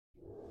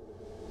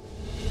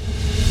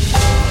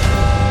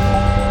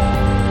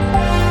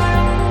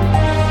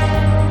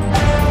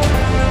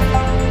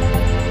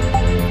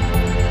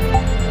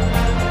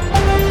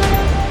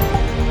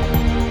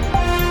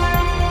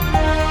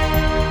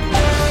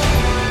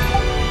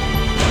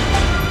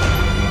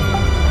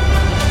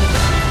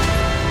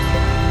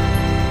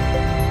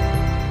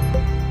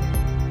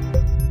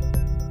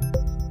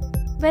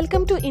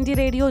Welcome to Indie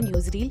Radio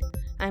Newsreel.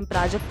 I'm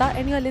Prajakta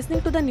and you're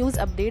listening to the news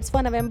updates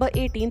for November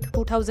 18th,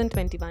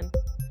 2021.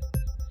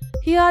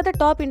 Here are the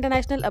top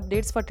international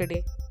updates for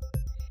today.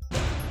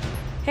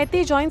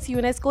 Haiti joins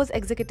UNESCO's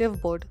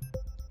Executive Board.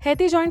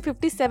 Haiti joined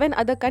 57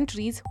 other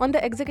countries on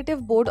the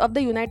Executive Board of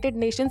the United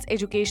Nations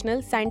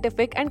Educational,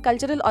 Scientific and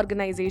Cultural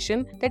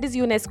Organization, that is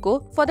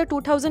UNESCO, for the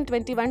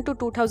 2021 to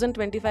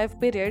 2025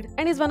 period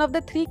and is one of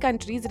the 3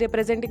 countries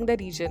representing the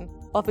region,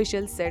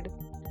 officials said.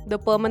 The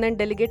permanent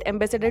delegate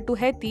ambassador to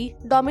Haiti,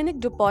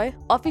 Dominique Dupuy,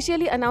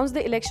 officially announced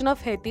the election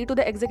of Haiti to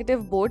the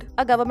Executive Board,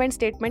 a government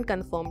statement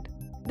confirmed.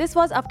 This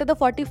was after the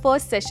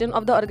 41st session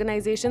of the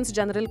organization's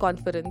General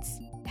Conference.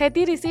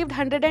 Haiti received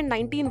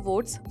 119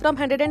 votes from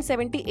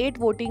 178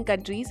 voting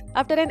countries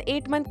after an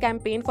 8-month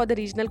campaign for the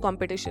regional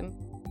competition.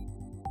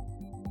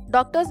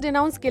 Doctors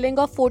denounced killing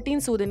of 14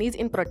 Sudanese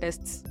in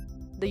protests.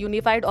 The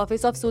Unified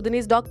Office of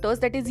Sudanese Doctors,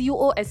 that is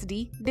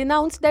UOSD,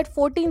 denounced that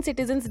 14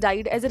 citizens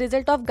died as a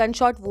result of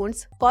gunshot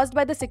wounds caused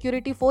by the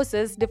security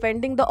forces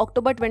defending the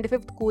October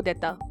 25th coup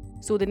d'etat.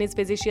 Sudanese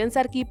physicians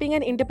are keeping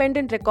an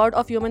independent record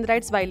of human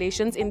rights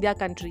violations in their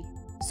country.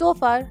 So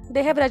far,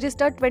 they have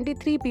registered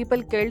 23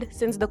 people killed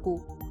since the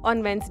coup.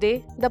 On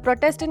Wednesday, the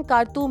protests in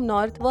Khartoum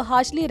North were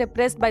harshly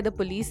repressed by the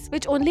police,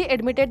 which only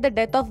admitted the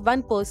death of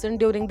 1 person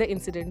during the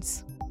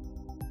incidents.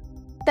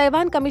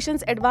 Taiwan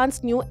commissions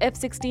advanced new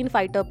F-16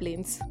 fighter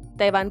planes.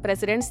 Taiwan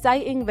President Tsai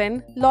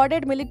Ing-wen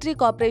lauded military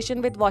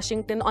cooperation with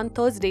Washington on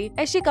Thursday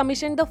as she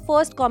commissioned the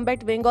first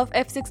combat wing of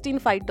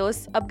F-16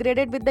 fighters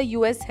upgraded with the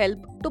US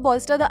help to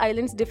bolster the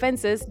island's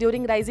defenses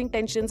during rising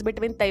tensions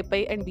between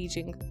Taipei and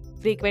Beijing.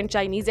 Frequent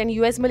Chinese and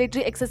US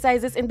military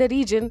exercises in the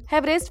region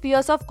have raised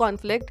fears of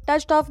conflict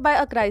touched off by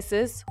a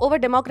crisis over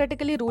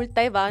democratically ruled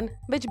Taiwan,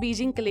 which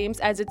Beijing claims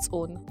as its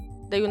own.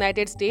 The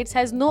United States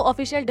has no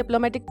official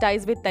diplomatic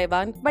ties with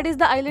Taiwan but is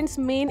the island's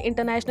main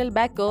international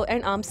backer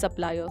and arms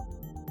supplier.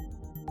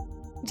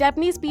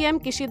 Japanese PM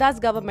Kishida's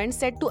government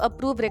set to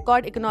approve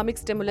record economic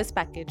stimulus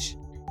package.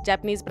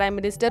 Japanese Prime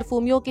Minister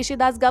Fumio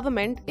Kishida's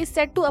government is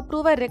set to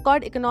approve a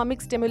record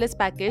economic stimulus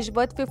package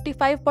worth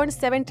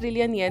 55.7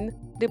 trillion yen,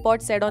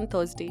 report said on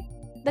Thursday.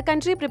 The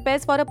country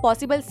prepares for a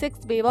possible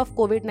 6th wave of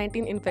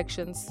COVID-19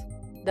 infections.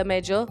 The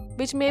measure,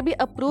 which may be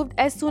approved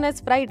as soon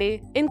as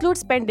Friday, includes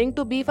spending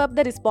to beef up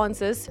the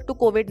responses to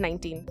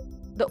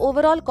COVID-19. The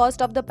overall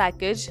cost of the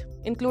package,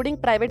 including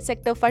private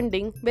sector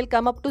funding, will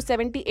come up to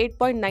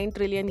 78.9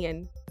 trillion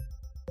yen.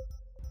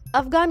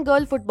 Afghan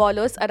girl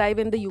footballers arrive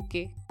in the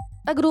UK.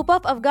 A group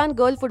of Afghan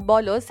girl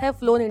footballers have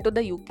flown into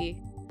the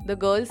UK. The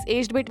girls,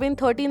 aged between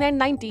 13 and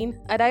 19,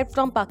 arrived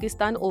from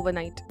Pakistan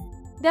overnight.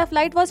 Their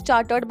flight was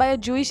chartered by a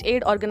Jewish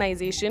aid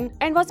organization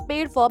and was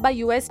paid for by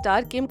US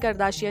star Kim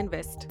Kardashian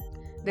West.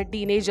 The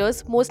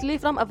teenagers, mostly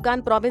from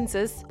Afghan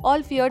provinces,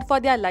 all feared for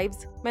their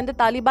lives when the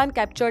Taliban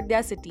captured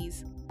their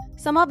cities.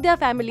 Some of their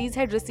families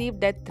had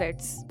received death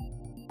threats.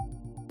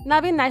 Now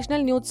in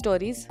national news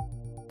stories,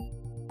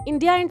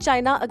 India and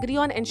China agree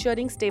on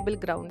ensuring stable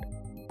ground.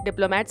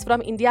 Diplomats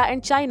from India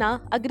and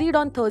China agreed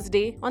on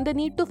Thursday on the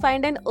need to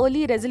find an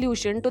early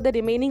resolution to the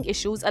remaining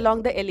issues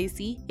along the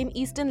LAC in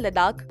eastern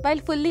Ladakh while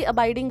fully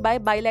abiding by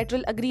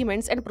bilateral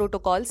agreements and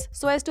protocols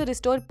so as to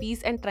restore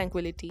peace and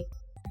tranquility.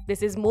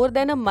 This is more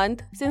than a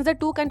month since the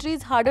 2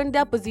 countries hardened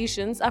their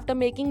positions after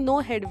making no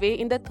headway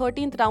in the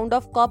 13th round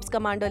of Corps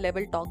Commander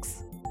level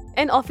talks.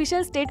 An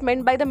official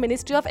statement by the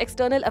Ministry of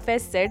External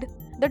Affairs said,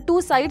 the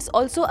 2 sides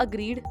also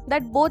agreed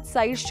that both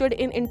sides should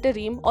in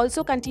interim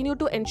also continue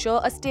to ensure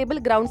a stable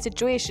ground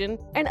situation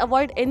and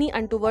avoid any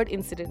untoward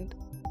incident.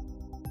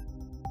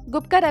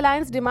 Gupkar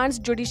Alliance demands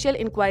judicial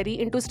inquiry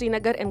into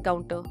Srinagar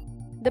encounter.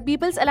 The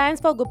People's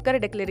Alliance for Gupkar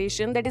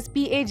Declaration, that is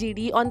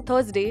PAGD, on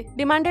Thursday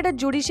demanded a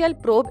judicial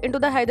probe into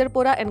the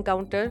Haidarpora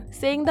encounter,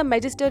 saying the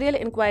magisterial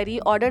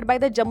inquiry ordered by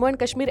the Jammu and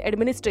Kashmir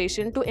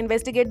administration to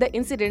investigate the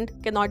incident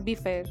cannot be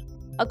fair.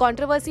 A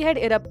controversy had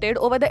erupted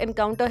over the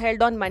encounter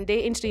held on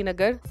Monday in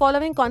Srinagar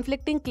following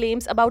conflicting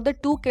claims about the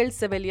 2 killed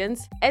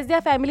civilians as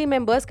their family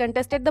members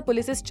contested the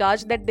police's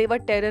charge that they were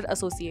terror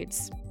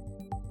associates.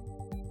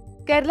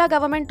 Kerala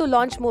government to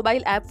launch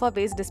mobile app for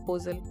waste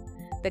disposal.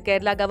 The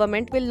Kerala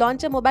government will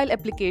launch a mobile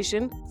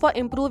application for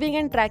improving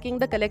and tracking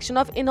the collection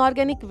of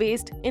inorganic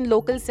waste in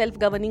local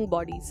self-governing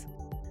bodies.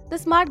 The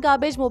Smart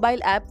Garbage mobile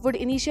app would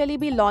initially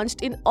be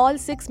launched in all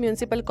 6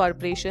 municipal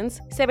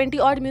corporations,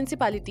 70-odd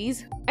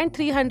municipalities, and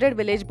 300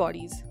 village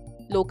bodies.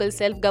 Local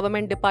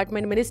Self-Government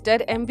Department Minister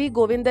M.V.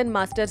 Govindan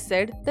Master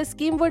said the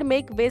scheme would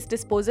make waste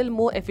disposal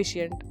more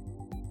efficient.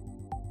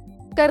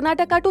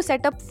 Karnataka to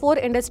set up 4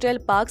 industrial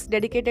parks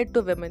dedicated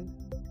to women.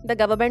 The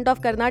government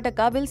of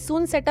Karnataka will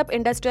soon set up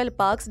industrial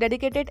parks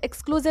dedicated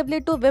exclusively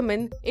to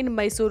women in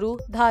Mysuru,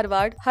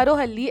 Dharwad,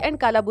 Harohalli and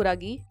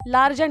Kalaburagi,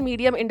 Large and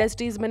Medium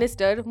Industries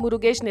Minister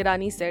Murugesh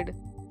Nirani said.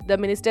 The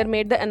minister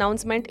made the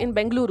announcement in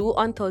Bengaluru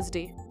on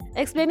Thursday.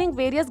 Explaining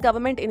various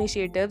government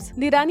initiatives,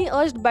 Nirani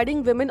urged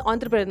budding women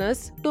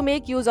entrepreneurs to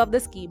make use of the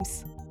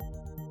schemes.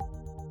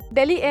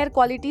 Delhi air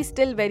quality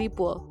still very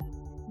poor.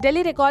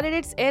 Delhi recorded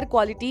its air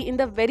quality in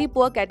the very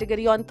poor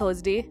category on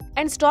Thursday,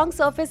 and strong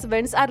surface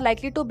winds are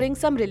likely to bring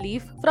some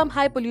relief from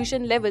high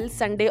pollution levels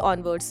Sunday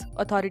onwards,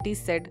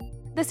 authorities said.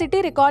 The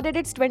city recorded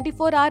its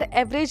 24-hour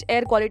average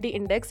air quality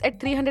index at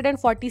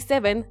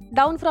 347,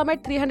 down from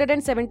at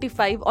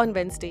 375 on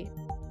Wednesday.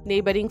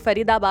 Neighboring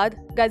Faridabad,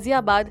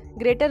 Ghaziabad,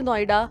 Greater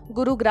Noida,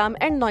 Gurugram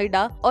and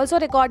Noida also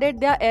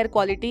recorded their air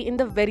quality in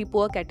the very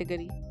poor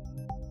category.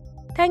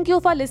 Thank you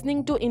for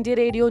listening to Indie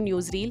Radio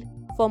Newsreel.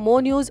 For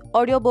more news,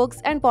 audiobooks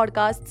and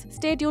podcasts,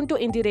 stay tuned to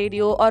Indie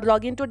Radio or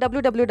log in to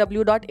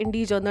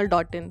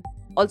www.indiejournal.in.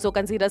 Also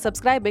consider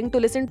subscribing to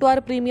listen to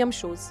our premium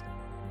shows.